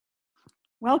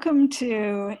Welcome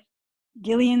to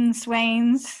Gillian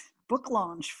Swain's book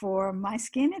launch for My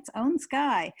Skin, Its Own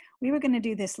Sky. We were going to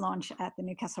do this launch at the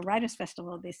Newcastle Writers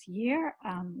Festival this year.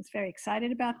 I was very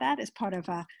excited about that as part of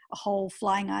a whole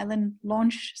Flying Island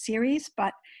launch series.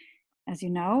 But as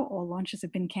you know, all launches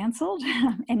have been canceled.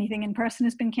 Anything in person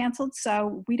has been canceled.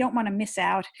 So we don't want to miss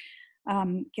out.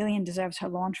 Gillian deserves her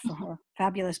launch for her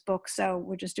fabulous book. So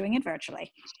we're just doing it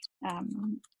virtually.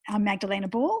 I'm Magdalena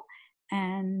Bull.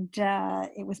 And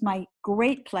it was my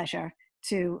great pleasure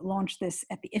to launch this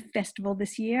at the IF Festival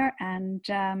this year, and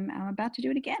I'm about to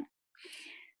do it again.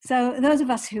 So those of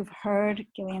us who've heard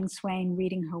Gillian Swain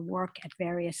reading her work at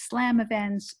various slam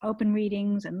events, open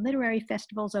readings, and literary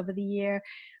festivals over the year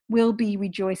will be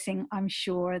rejoicing, I'm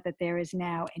sure, that there is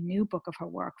now a new book of her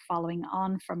work following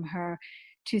on from her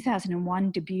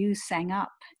 2001 debut, Sang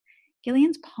Up.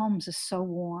 Gillian's poems are so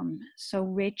warm, so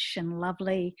rich and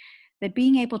lovely, that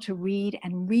being able to read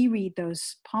and reread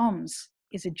those poems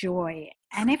is a joy.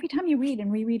 And every time you read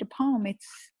and reread a poem,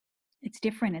 it's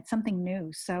different. It's something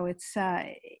new. So it's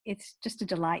just a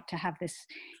delight to have this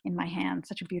in my hand.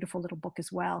 Such a beautiful little book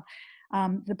as well.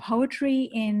 The poetry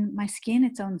in My Skin,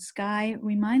 Its Own Sky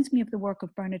reminds me of the work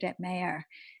of Bernadette Mayer,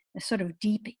 a sort of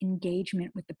deep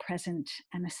engagement with the present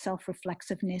and a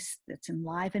self-reflexiveness that's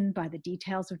enlivened by the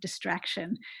details of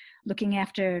distraction, looking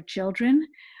after children,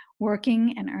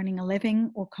 working and earning a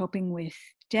living, or coping with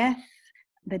death,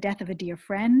 the death of a dear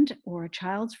friend or a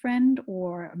child's friend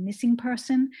or a missing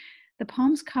person. The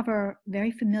poems cover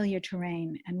very familiar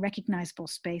terrain and recognizable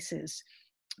spaces,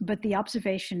 but the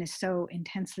observation is so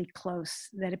intensely close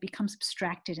that it becomes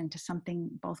abstracted into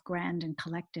something both grand and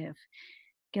collective.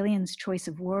 Gillian's choice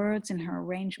of words and her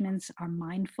arrangements are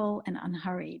mindful and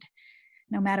unhurried,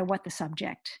 no matter what the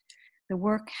subject. The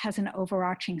work has an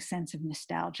overarching sense of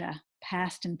nostalgia,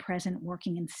 past and present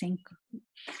working in sync.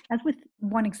 As with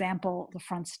one example, The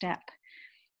Front Step.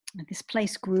 This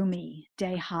place grew me,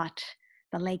 day hot,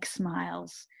 the lake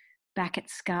smiles, back at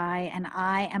sky, and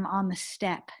I am on the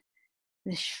step.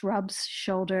 The shrubs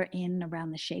shoulder in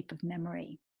around the shape of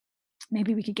memory.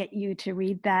 Maybe we could get you to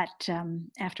read that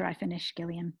after I finish,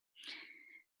 Gillian.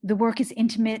 The work is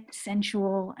intimate,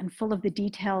 sensual, and full of the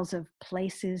details of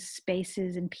places,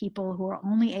 spaces, and people who are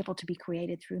only able to be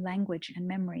created through language and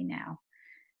memory now.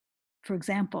 For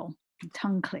example,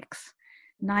 tongue clicks.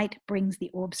 Night brings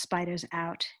the orb spiders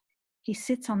out. He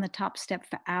sits on the top step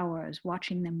for hours,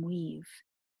 watching them weave,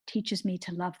 teaches me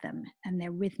to love them and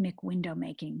their rhythmic window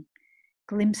making.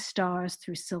 Glimpse stars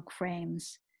through silk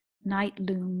frames. Night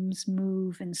looms,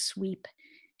 move, and sweep,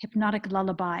 hypnotic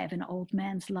lullaby of an old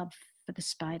man's love for the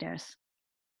spiders.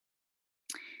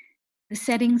 The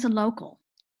settings are local.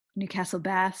 Newcastle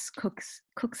Baths,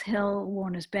 Cooks Hill,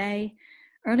 Warners Bay.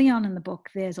 Early on in the book,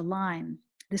 there's a line,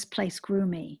 "This place grew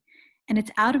me," and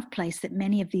it's out of place that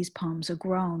many of these poems are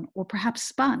grown or perhaps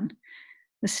spun.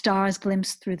 The stars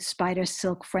glimpsed through the spider's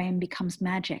silk frame becomes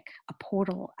magic, a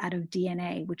portal out of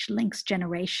DNA which links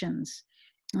generations.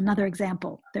 Another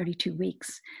example, 32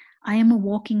 Weeks. I am a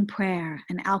walking prayer,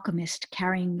 an alchemist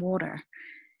carrying water.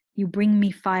 You bring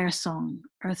me fire song,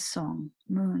 earth song,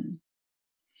 moon.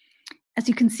 As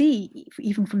you can see,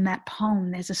 even from that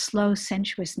poem, there's a slow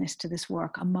sensuousness to this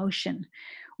work, a motion.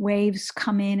 Waves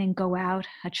come in and go out,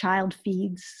 a child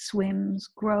feeds, swims,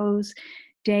 grows,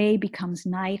 day becomes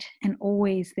night, and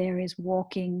always there is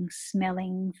walking,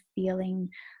 smelling, feeling,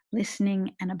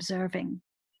 listening, and observing.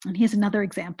 And here's another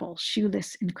example,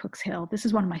 Shoeless in Cooks Hill. This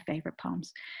is one of my favorite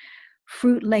poems.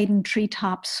 Fruit-laden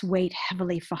treetops wait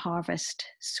heavily for harvest,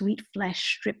 sweet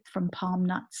flesh stripped from palm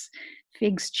nuts,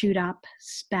 figs chewed up,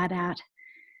 spat out,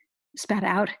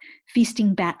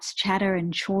 feasting bats chatter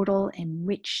and chortle in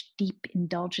rich, deep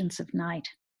indulgence of night.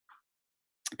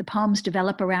 The poems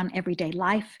develop around everyday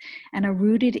life and are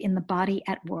rooted in the body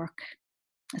at work.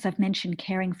 As I've mentioned,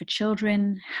 caring for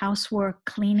children, housework,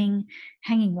 cleaning,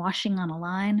 hanging washing on a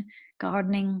line,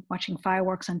 gardening, watching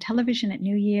fireworks on television at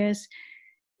New Year's.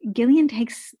 Gillian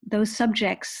takes those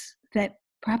subjects that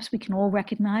perhaps we can all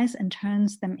recognize and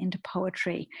turns them into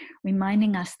poetry,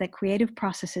 reminding us that creative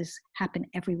processes happen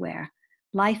everywhere.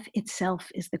 Life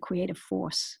itself is the creative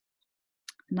force.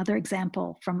 Another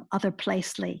example from Other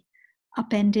Placely,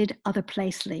 Upended Other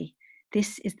Placely.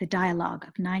 This is the dialogue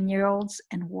of 9-year-olds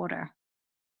and water.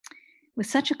 With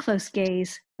such a close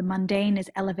gaze, the mundane is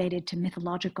elevated to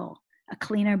mythological. A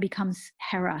cleaner becomes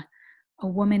Hera. A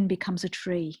woman becomes a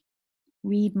tree.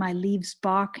 Read my leaves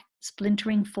bark,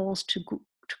 splintering falls to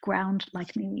ground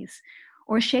like knees.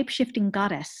 Or a shape-shifting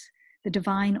goddess, the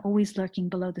divine always lurking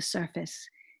below the surface,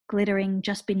 glittering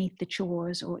just beneath the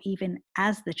chores or even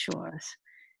as the chores.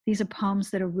 These are poems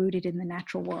that are rooted in the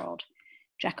natural world.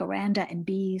 jacaranda and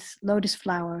bees, lotus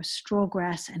flowers, straw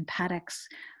grass and paddocks,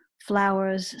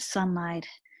 flowers, sunlight,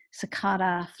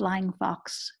 cicada, flying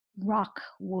fox, rock,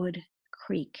 wood,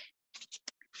 creek.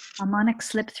 Harmonics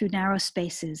slip through narrow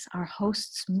spaces. Our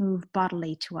hosts move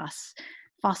bodily to us.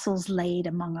 Fossils laid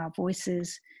among our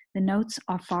voices. The notes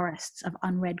are forests of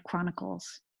unread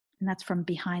chronicles. And that's from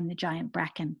Behind the Giant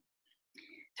Bracken.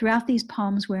 Throughout these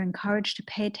poems, we're encouraged to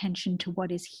pay attention to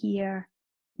what is here,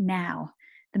 now,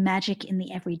 the magic in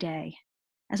the everyday.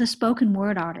 As a spoken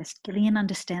word artist, Gillian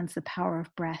understands the power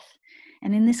of breath,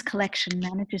 and in this collection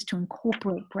manages to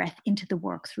incorporate breath into the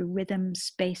work through rhythm,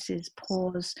 spaces,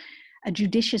 pause, a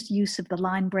judicious use of the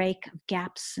line break, of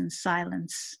gaps and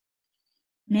silence.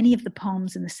 Many of the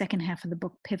poems in the second half of the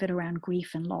book pivot around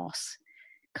grief and loss.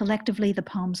 Collectively, the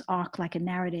poems arc like a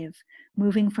narrative,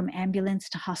 moving from ambulance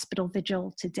to hospital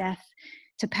vigil to death,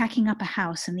 to packing up a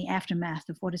house in the aftermath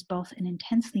of what is both an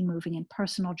intensely moving and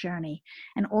personal journey,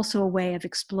 and also a way of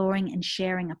exploring and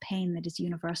sharing a pain that is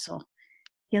universal.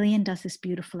 Gillian does this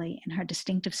beautifully in her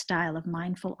distinctive style of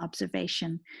mindful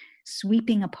observation,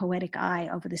 sweeping a poetic eye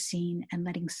over the scene and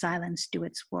letting silence do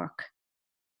its work.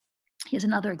 Here's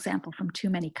another example from Too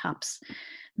Many Cups.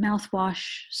 Mouthwash,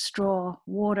 straw,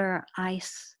 water,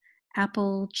 ice,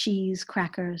 apple, cheese,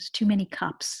 crackers, too many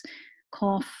cups,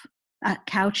 cough,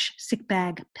 couch, sick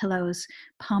bag, pillows,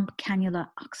 pump, cannula,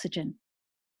 oxygen.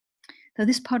 Though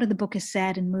this part of the book is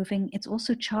sad and moving, it's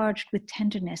also charged with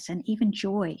tenderness and even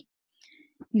joy.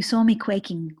 You saw me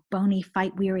quaking, bony,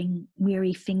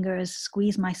 fight-weary fingers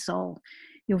squeeze my soul.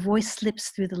 Your voice slips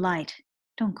through the light.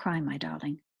 Don't cry, my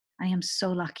darling. I am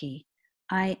so lucky.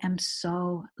 I am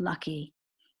so lucky.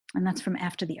 And that's from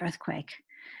After the Earthquake.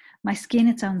 My Skin,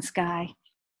 Its Own Sky,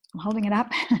 I'm holding it up,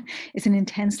 is an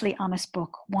intensely honest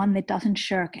book, one that doesn't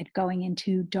shirk at going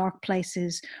into dark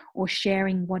places or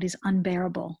sharing what is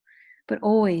unbearable. But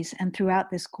always and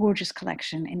throughout this gorgeous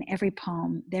collection, in every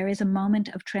poem, there is a moment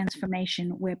of transformation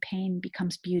where pain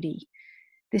becomes beauty.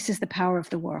 This is the power of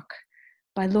the work.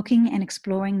 By looking and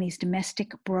exploring these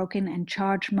domestic, broken, and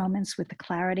charged moments with the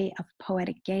clarity of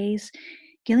poetic gaze,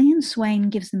 Gillian Swain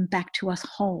gives them back to us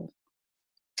whole.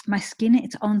 My Skin,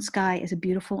 Its Own Sky is a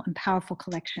beautiful and powerful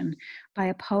collection by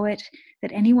a poet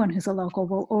that anyone who's a local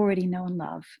will already know and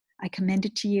love. I commend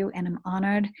it to you and am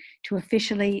honored to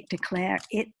officially declare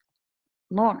it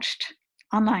launched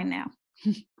online now.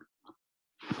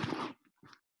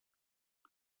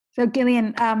 So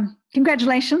Gillian,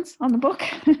 congratulations on the book.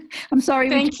 I'm sorry.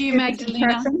 Thank you,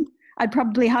 Magdalena. I'd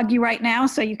probably hug you right now,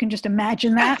 so you can just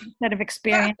imagine that instead of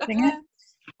experiencing it.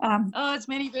 As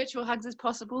many virtual hugs as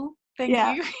possible.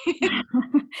 Thank you.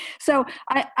 So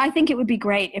I think it would be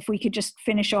great if we could just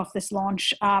finish off this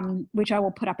launch, which I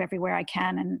will put up everywhere I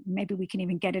can, and maybe we can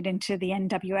even get it into the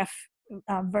NWF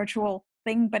virtual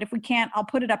thing, but if we can't, I'll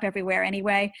put it up everywhere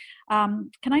anyway.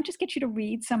 Can I just get you to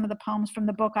read some of the poems from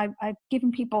the book? I've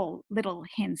given people little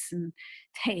hints and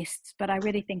tastes, but I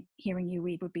really think hearing you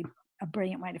read would be a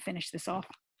brilliant way to finish this off.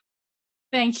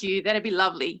 Thank you. That'd be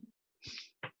lovely.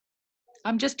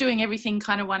 I'm just doing everything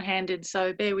kind of one-handed,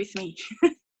 so bear with me.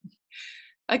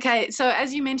 Okay, so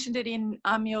as you mentioned it in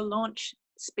your launch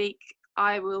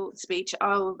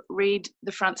I'll read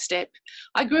The Front Step.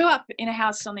 I grew up in a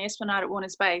house on the Esplanade at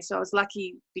Warners Bay, so I was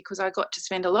lucky because I got to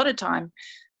spend a lot of time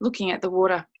looking at the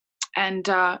water. And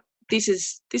this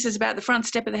is about the front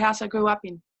step of the house I grew up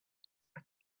in.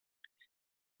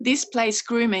 This place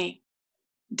grew me.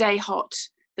 Day hot,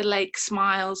 the lake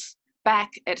smiles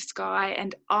back at sky,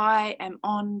 and I am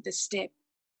on the step.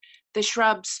 The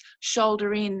shrubs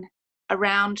shoulder in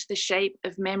around the shape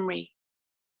of memory,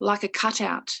 like a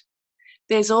cutout.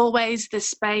 There's always the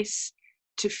space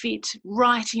to fit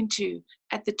right into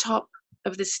at the top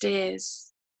of the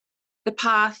stairs. The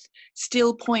path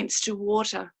still points to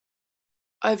water,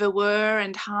 over whir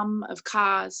and hum of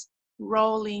cars,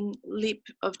 rolling lip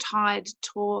of tide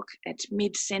talk at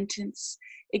mid-sentence,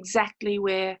 exactly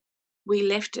where we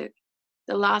left it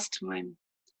the last time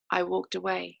I walked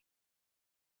away.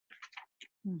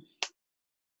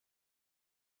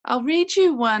 I'll read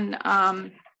you one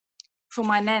for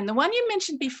my nan. The one you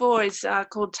mentioned before is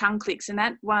called Tongue Clicks, and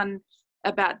that one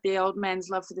about the old man's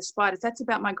love for the spiders, that's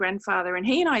about my grandfather, and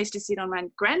he and I used to sit on my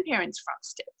grandparents' front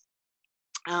step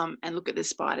and look at the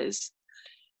spiders.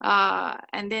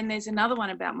 And then there's another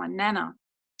one about my nana.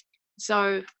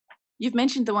 So you've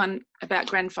mentioned the one about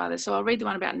grandfather, so I'll read the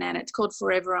one about nana. It's called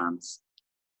Forever Arms.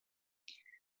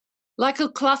 Like a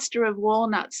cluster of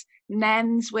walnuts,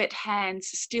 Nan's wet hands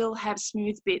still have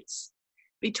smooth bits.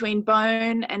 Between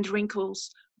bone and wrinkles,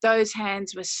 those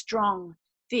hands were strong,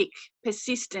 thick,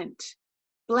 persistent,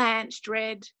 blanched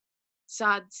red,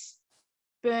 suds,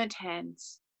 burnt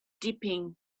hands,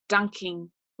 dipping dunking,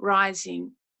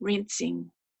 rising, rinsing.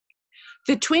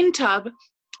 The twin tub,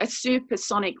 a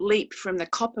supersonic leap from the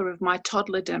copper of my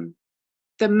toddlerdom,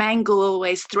 the mangle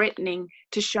always threatening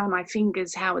to show my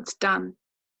fingers how it's done.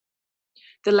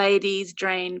 The ladies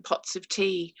drain pots of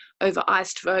tea over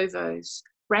iced Vovos,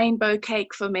 rainbow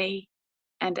cake for me,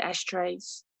 and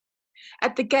ashtrays.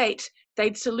 At the gate,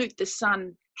 they'd salute the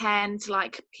sun, hands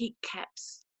like peak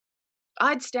caps.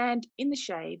 I'd stand in the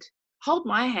shade, hold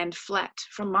my hand flat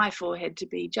from my forehead to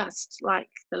be just like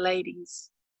the ladies.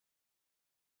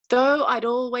 Though I'd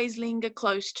always linger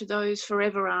close to those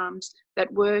forever arms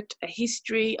that worked a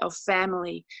history of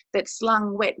family that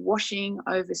slung wet washing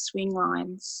over swing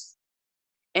lines.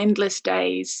 Endless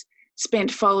days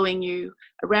spent following you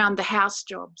around the house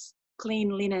jobs, clean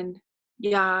linen,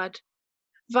 yard.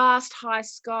 Vast high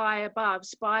sky above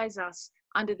spies us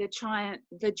under the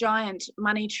giant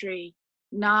money tree,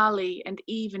 gnarly and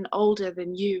even older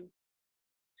than you.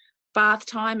 Bath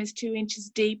time is 2 inches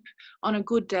deep on a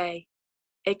good day,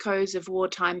 echoes of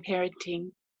wartime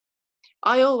parenting.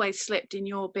 I always slept in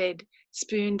your bed,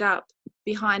 spooned up,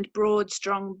 behind broad,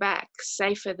 strong backs,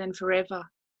 safer than forever.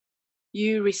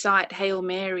 You recite Hail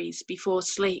Marys before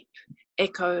sleep,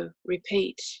 echo,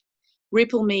 repeat.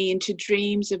 Ripple me into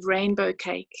dreams of rainbow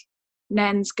cake,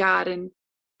 Nan's garden,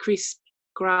 crisp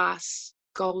grass,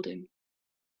 golden.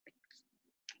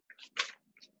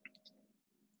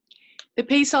 The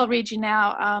piece I'll read you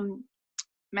now,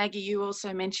 Maggie, you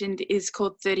also mentioned, is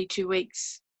called 32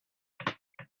 Weeks.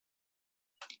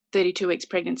 32 weeks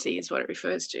pregnancy is what it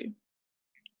refers to.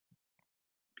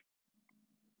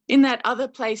 In that other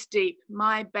place deep,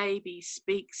 my baby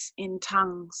speaks in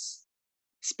tongues,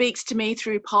 speaks to me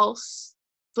through pulse,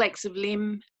 flecks of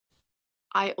limb.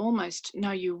 I almost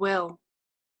know you well.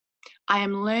 I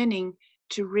am learning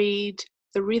to read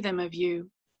the rhythm of you.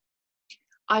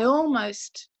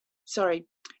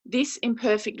 This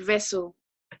imperfect vessel,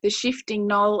 the shifting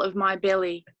knoll of my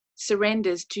belly,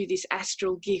 surrenders to this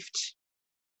astral gift.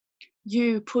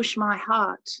 You push my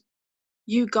heart.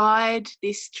 You guide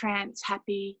this trance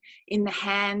happy in the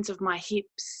hands of my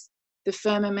hips, the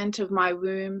firmament of my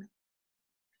womb.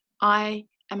 I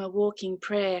am a walking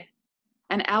prayer,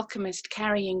 an alchemist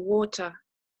carrying water.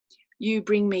 You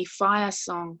bring me fire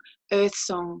song, earth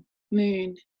song,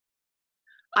 moon.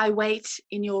 I wait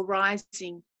in your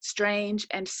rising, strange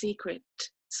and secret,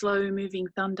 slow moving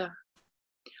thunder.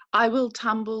 I will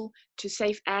tumble to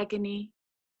safe agony,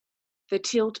 the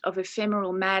tilt of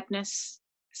ephemeral madness,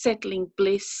 settling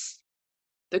bliss,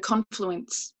 the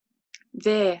confluence.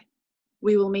 There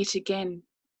we will meet again.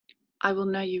 I will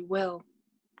know you well.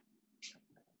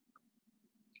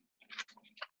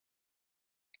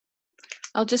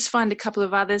 I'll just find a couple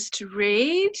of others to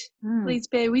read. Please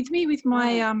bear with me with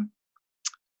my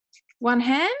one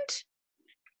hand.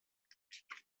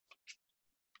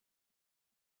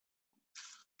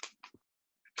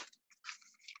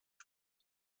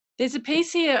 There's a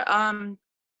piece here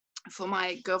for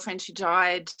my girlfriend who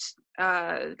died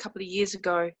a couple of years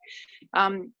ago.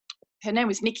 Her name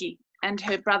was Nikki, and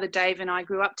her brother Dave and I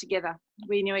grew up together.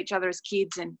 We knew each other as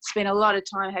kids and spent a lot of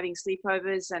time having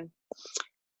sleepovers, and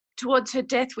towards her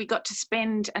death we got to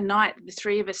spend a night, the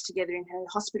three of us together, in her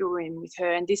hospital room with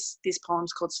her, and this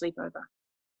poem's called Sleepover.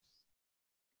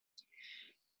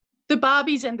 The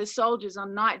Barbies and the soldiers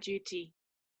on night duty,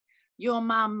 your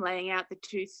mum laying out the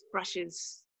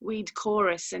toothbrushes, we'd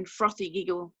chorus and frothy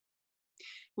giggle.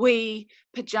 We,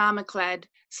 pyjama-clad,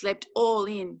 slept all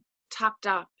in, tucked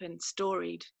up and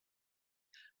storied.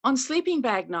 On sleeping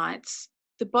bag nights,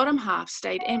 the bottom half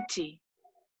stayed empty,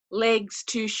 legs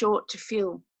too short to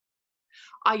fill.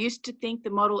 I used to think the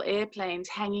model airplanes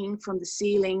hanging from the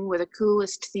ceiling were the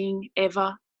coolest thing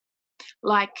ever,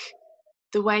 like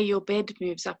the way your bed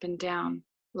moves up and down,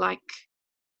 like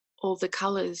all the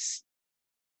colours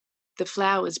the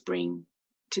flowers bring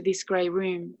to this grey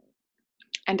room,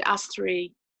 and us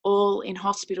three all in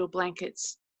hospital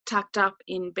blankets, tucked up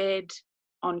in bed,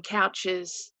 on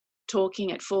couches,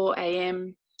 talking at 4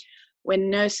 a.m, when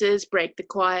nurses break the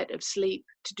quiet of sleep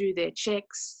to do their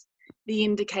checks. The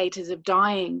indicators of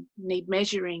dying need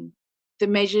measuring. The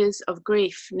measures of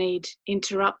grief need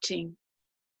interrupting.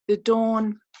 The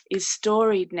dawn is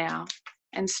storied now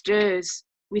and stirs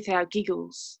with our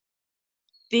giggles.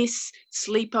 This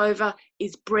sleepover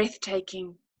is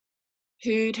breathtaking.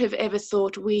 Who'd have ever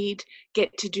thought we'd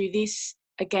get to do this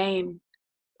again?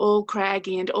 All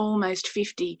craggy and almost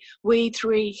 50, we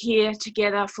three here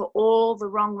together for all the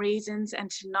wrong reasons, and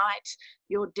tonight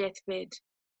your deathbed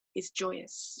is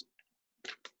joyous.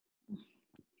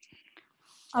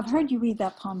 I've heard you read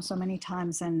that poem so many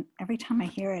times, and every time I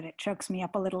hear it, it chokes me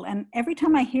up a little. And every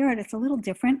time I hear it, it's a little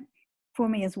different. for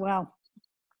me as well.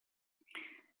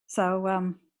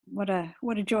 So what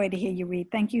a joy to hear you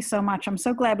read. Thank you so much. I'm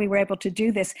so glad we were able to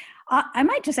do this. I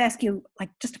might just ask you like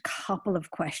just a couple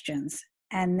of questions,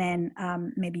 and then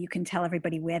maybe you can tell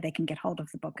everybody where they can get hold of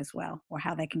the book as well, or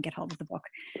how they can get hold of the book.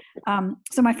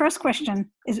 So my first question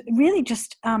is really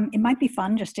just, it might be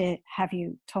fun just to have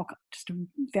you talk just a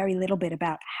very little bit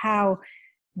about how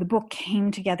the book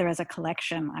came together as a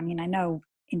collection. I mean, I know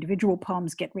individual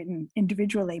poems get written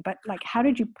individually, but like, how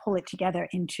did you pull it together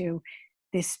into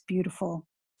this beautiful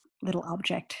little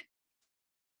object?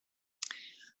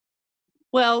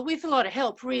 Well, with a lot of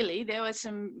help, really. There were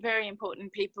some very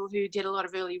important people who did a lot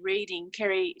of early reading.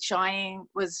 Kerry Cheyenne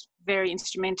was very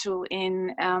instrumental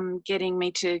in getting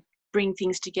me to bring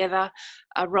things together.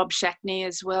 Rob Shackney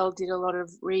as well did a lot of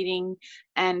reading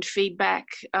and feedback.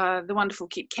 The wonderful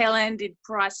Kit Kellen did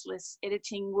priceless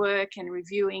editing work and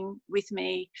reviewing with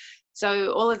me.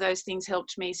 So all of those things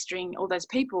helped me all those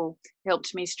people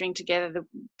helped me string together the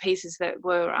pieces that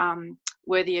were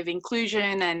worthy of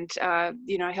inclusion, and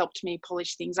helped me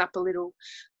polish things up a little.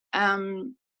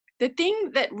 The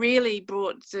thing that really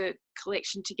brought the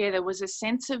collection together was a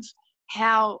sense of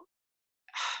how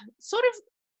sort of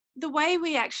the way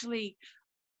we actually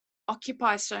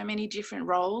occupy so many different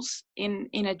roles in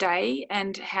a day,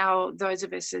 and how those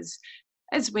of us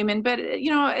as women, but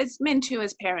as men too,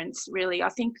 as parents, really, I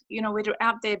think we're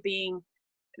out there being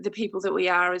the people that we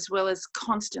are, as well as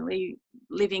constantly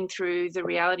living through the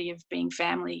reality of being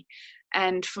family.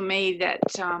 And for me, that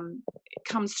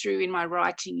comes through in my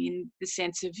writing, in the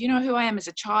sense of who I am as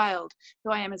a child,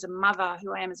 who I am as a mother,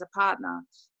 who I am as a partner.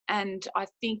 And I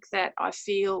think that I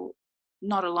feel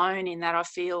not alone in that. I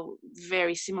feel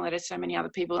very similar to so many other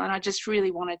people, and I just really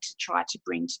wanted to try to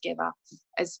bring together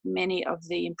as many of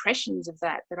the impressions of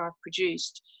that I've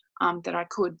produced that I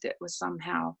could, that was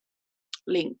somehow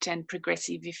linked and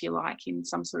progressive, if you like, in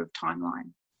some sort of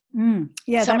timeline.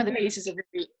 Yeah, some of the pieces are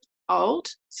very old,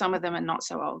 some of them are not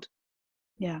so old.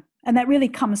 Yeah, and that really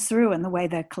comes through in the way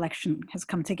the collection has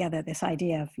come together, this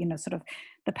idea of sort of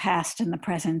the past and the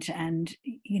present, and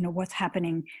what's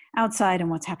happening outside and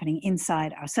what's happening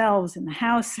inside ourselves, in the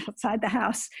house, outside the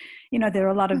house. There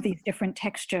are a lot of these different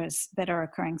textures that are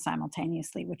occurring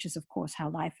simultaneously, which is of course how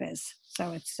life is.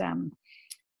 So it's I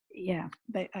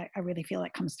really feel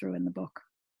it comes through in the book.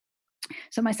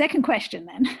 So my second question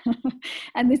then,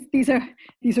 and these are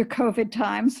COVID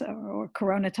times, or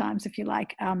Corona times, if you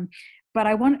like. But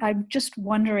I'm just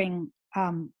wondering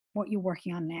what you're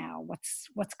working on now.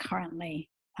 What's currently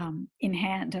in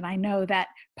hand? And I know that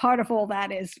part of all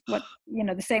that is what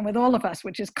the same with all of us,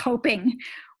 which is coping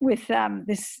with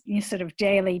this sort of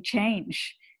daily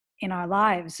change in our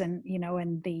lives, and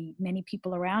and the many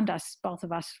people around us, both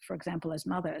of us, for example, as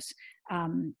mothers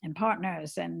and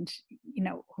partners, and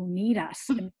who need us,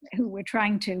 and who we're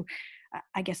trying to,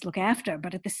 I guess, look after.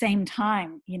 But at the same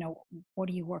time, what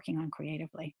are you working on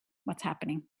creatively? What's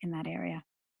happening in that area?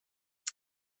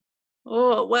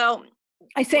 Oh, well,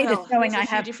 I say this knowing I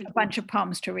have a bunch of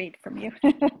poems to read from you.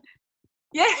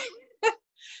 Yeah.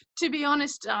 To be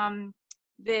honest,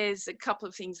 there's a couple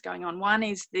of things going on. One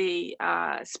is the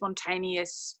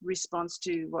spontaneous response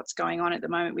to what's going on at the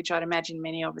moment, which I'd imagine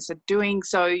many of us are doing.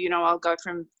 So, I'll go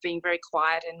from being very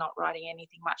quiet and not writing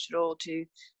anything much at all to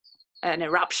an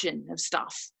eruption of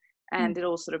stuff. And it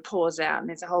all sort of pours out, and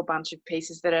there's a whole bunch of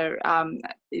pieces that are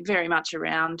very much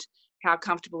around how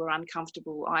comfortable or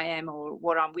uncomfortable I am, or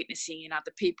what I'm witnessing in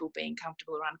other people being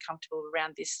comfortable or uncomfortable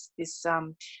around this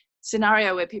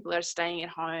scenario where people are staying at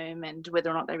home, and whether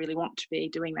or not they really want to be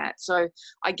doing that. So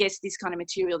I guess this kind of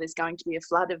material, there's going to be a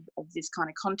flood of this kind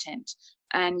of content.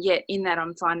 And yet in that,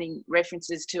 I'm finding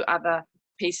references to other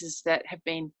pieces that have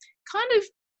been kind of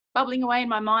bubbling away in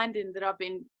my mind, and that I've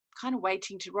been kind of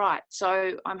waiting to write.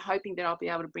 So I'm hoping that I'll be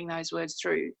able to bring those words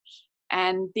through.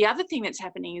 And the other thing that's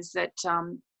happening is that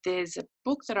there's a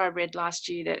book that I read last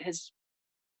year that has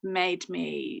made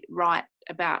me write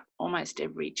about almost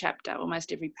every chapter,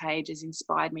 almost every page has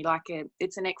inspired me,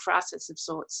 it's an ekphrasis of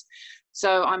sorts.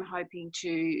 So I'm hoping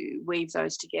to weave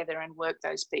those together and work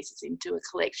those pieces into a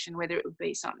collection, whether it would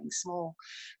be something small,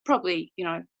 probably,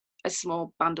 a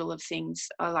small bundle of things,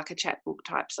 like a chapbook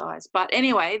type size. But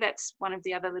anyway, that's one of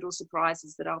the other little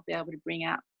surprises that I'll be able to bring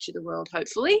out to the world,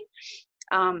 hopefully.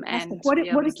 And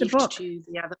what is the book? To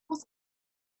the other authors.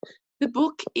 The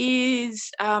book is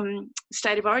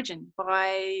State of Origin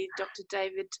by Dr.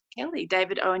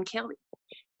 David Owen Kelly.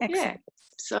 Excellent. Yeah.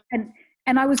 So,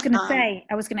 and I was going to say,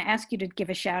 I was going to ask you to give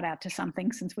a shout out to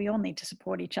something, since we all need to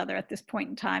support each other at this point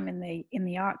in time in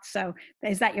the arts. So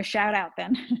is that your shout out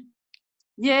then?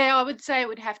 Yeah, I would say it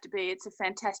would have to be. It's a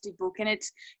fantastic book, and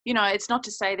it's, it's not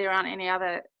to say there aren't any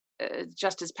other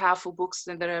just as powerful books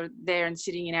that are there and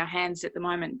sitting in our hands at the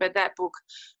moment. But that book,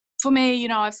 for me, you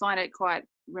know, I find it quite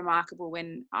remarkable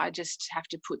when I just have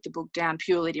to put the book down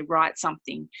purely to write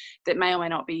something that may or may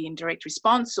not be in direct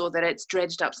response, or that it's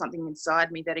dredged up something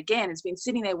inside me that, again, has been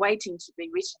sitting there waiting to be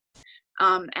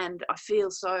written. And I feel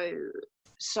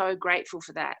so grateful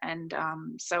for that, and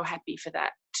so happy for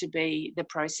that to be the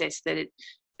process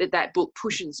that book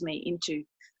pushes me into.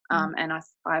 And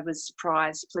I was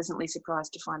pleasantly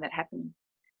surprised to find that happening.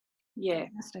 Yeah.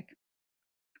 Fantastic.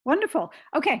 Wonderful.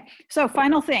 Okay, so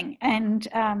final thing, and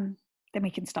then we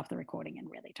can stop the recording and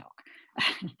really talk.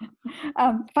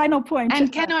 Final point.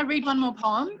 And can I read one more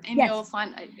poem in yes. your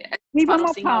read one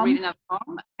more thing? poem, I'll read another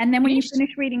poem. And then when you finish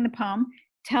reading the poem,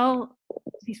 tell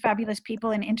these fabulous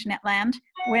people in internet land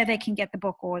where they can get the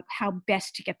book, or how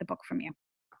best to get the book from you.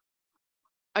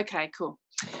 Okay, cool.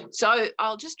 So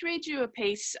I'll just read you a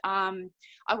piece. I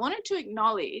wanted to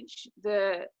acknowledge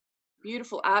the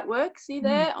beautiful artwork. See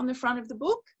there on the front of the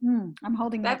book? I'm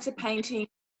holding That's a painting.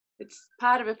 It's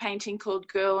part of a painting called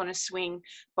Girl on a Swing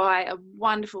by a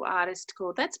wonderful artist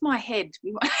called, that's my head.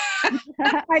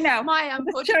 I know. My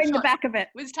showing the back of it.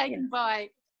 Was taken by,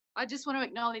 I just want to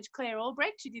acknowledge Claire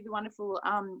Albrecht, who did the wonderful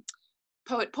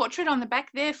poet portrait on the back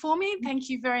there for me. Thank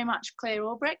you very much, Claire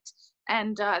Albrecht.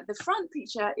 And the front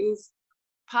picture is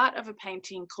part of a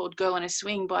painting called Girl on a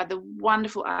Swing by the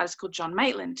wonderful artist called John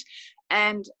Maitland.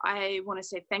 And I want to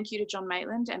say thank you to John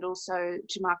Maitland, and also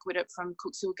to Mark Widdop from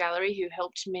Cooksville Gallery, who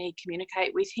helped me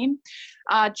communicate with him.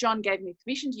 John gave me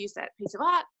permission to use that piece of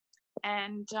art,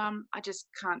 and I just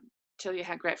can't tell you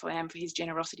how grateful I am for his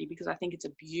generosity, because I think it's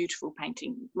a beautiful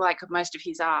painting, like most of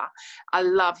his are. I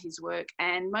love his work,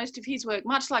 and most of his work,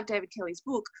 much like David Kelly's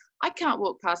book, I can't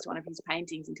walk past one of his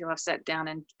paintings until I've sat down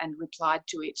and replied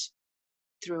to it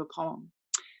through a poem,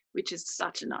 which is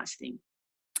such a nice thing.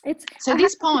 So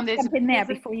this poem, there's jump in there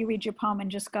before you read your poem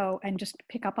and just go and just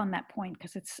pick up on that point,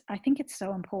 because I think it's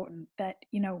so important that,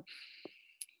 you know,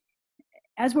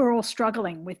 as we're all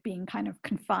struggling with being kind of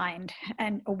confined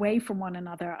and away from one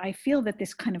another, I feel that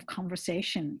this kind of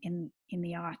conversation in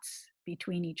the arts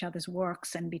between each other's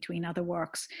works and between other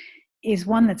works is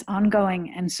one that's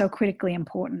ongoing and so critically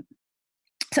important.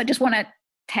 So I just want to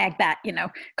tag that, you know,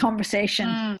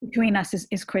 conversation between us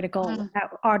is critical.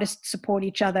 Artists support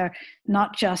each other,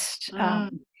 not just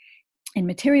in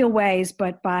material ways,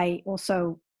 but by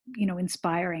also, you know,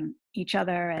 inspiring each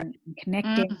other and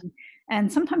connecting.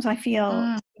 And sometimes I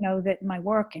feel, you know, that my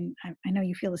work, and I know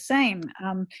you feel the same,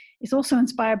 is also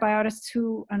inspired by artists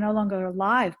who are no longer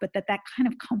alive, but that kind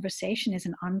of conversation is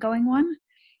an ongoing one.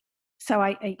 So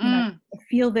I you know, I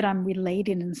feel that I'm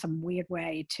related in some weird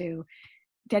way to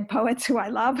dead poets who I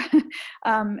love,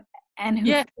 and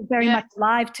who are very much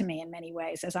alive to me in many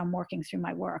ways as I'm working through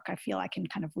my work. I feel I can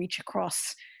kind of reach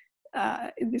across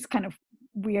this kind of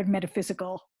weird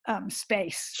metaphysical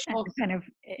space and kind of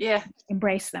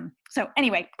embrace them. So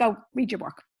anyway, go read your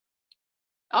work.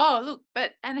 Oh,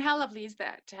 look, and how lovely is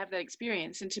that to have that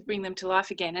experience and to bring them to life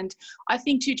again? And I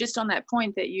think too, just on that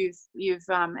point that you've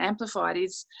amplified,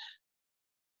 is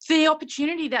the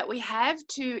opportunity that we have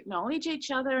to acknowledge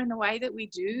each other in the way that we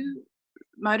do,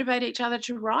 motivate each other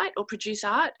to write or produce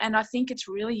art. And I think it's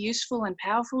really useful and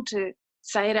powerful to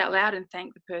say it out loud and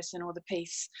thank the person or the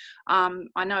piece.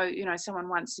 I know, you know, someone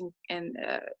once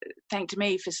thanked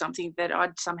me for something that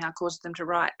I'd somehow caused them to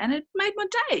write, and it made my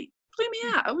day, blew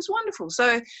me out. It was wonderful.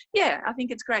 So yeah, I think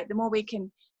it's great. The more we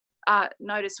can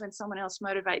notice when someone else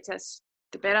motivates us,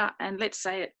 the better. And let's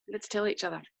say it, let's tell each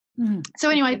other. So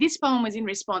anyway, this poem was in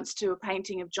response to a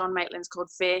painting of John Maitland's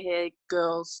called Fair-Haired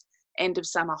Girls, End of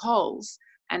Summer Holes.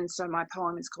 And so my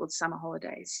poem is called Summer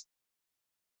Holidays.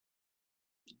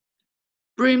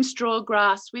 Broom straw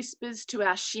grass whispers to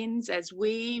our shins as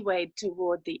we wade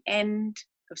toward the end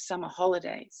of summer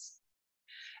holidays.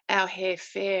 Our hair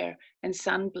fair and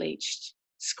sun-bleached,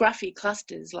 scruffy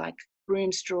clusters like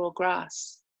broom straw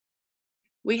grass.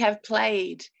 We have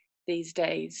played these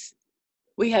days.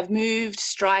 We have moved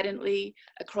stridently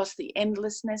across the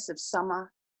endlessness of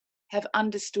summer, have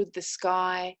understood the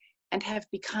sky, and have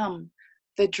become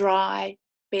the dry,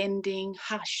 bending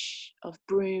hush of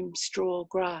broom straw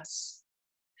grass.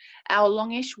 Our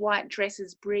longish white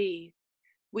dresses breathe.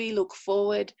 We look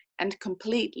forward and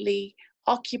completely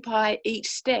occupy each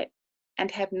step and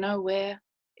have nowhere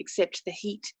except the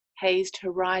heat-hazed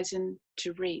horizon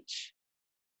to reach.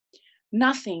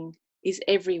 Nothing is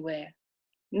everywhere.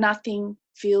 Nothing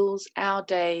fills our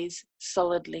days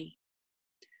solidly.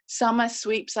 Summer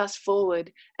sweeps us forward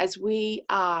as we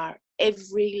are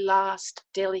every last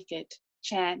delicate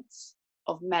chance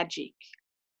of magic.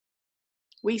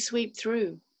 We sweep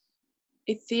through,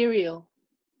 ethereal,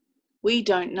 We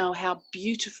don't know how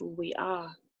beautiful we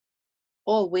are.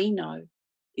 All we know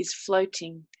is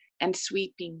floating and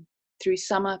sweeping through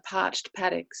summer parched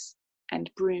paddocks and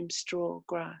broom straw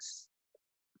grass.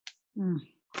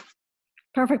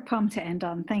 Perfect poem to end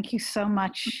on. Thank you so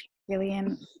much,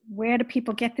 Gillian. Where do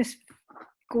people get this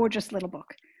gorgeous little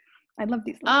book? I love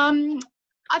these.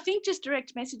 I think just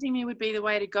direct messaging me would be the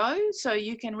way to go. So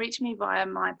you can reach me via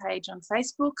my page on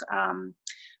Facebook.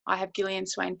 I have Gillian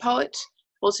Swain Poet.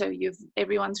 Also,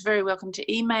 everyone's very welcome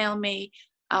to email me.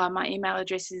 My email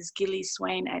address is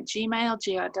gilliswain@gmail,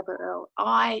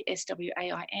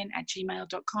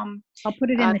 GILLISWAIN@gmail.com. I'll put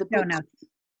it in the show notes.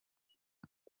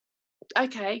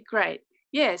 Okay, great.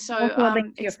 Yeah, so also a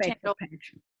link to your it's Facebook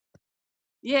page.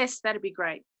 Yes, that'd be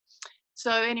great.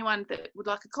 So anyone that would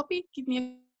like a copy, give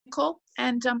me a call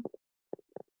and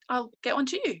I'll get one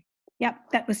to you.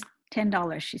 Yep, that was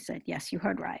 $10, she said. Yes, you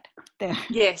heard right. They're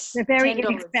very $10,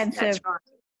 inexpensive. that's right.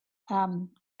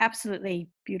 Absolutely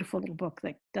beautiful little book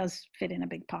that does fit in a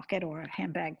big pocket or a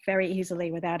handbag very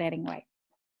easily without adding weight.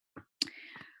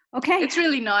 Okay. It's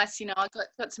really nice, I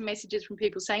got some messages from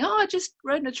people saying, I just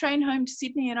rode on a train home to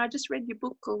Sydney and I just read your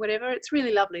book or whatever. It's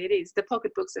really lovely. It is. The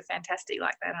pocket books are fantastic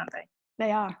like that, aren't they?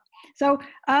 They are. So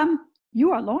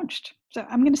you are launched. So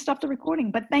I'm going to stop the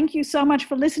recording, but thank you so much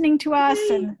for listening to us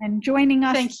and joining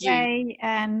us today.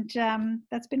 And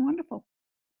that's been wonderful.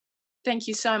 Thank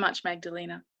you so much,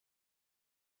 Magdalena.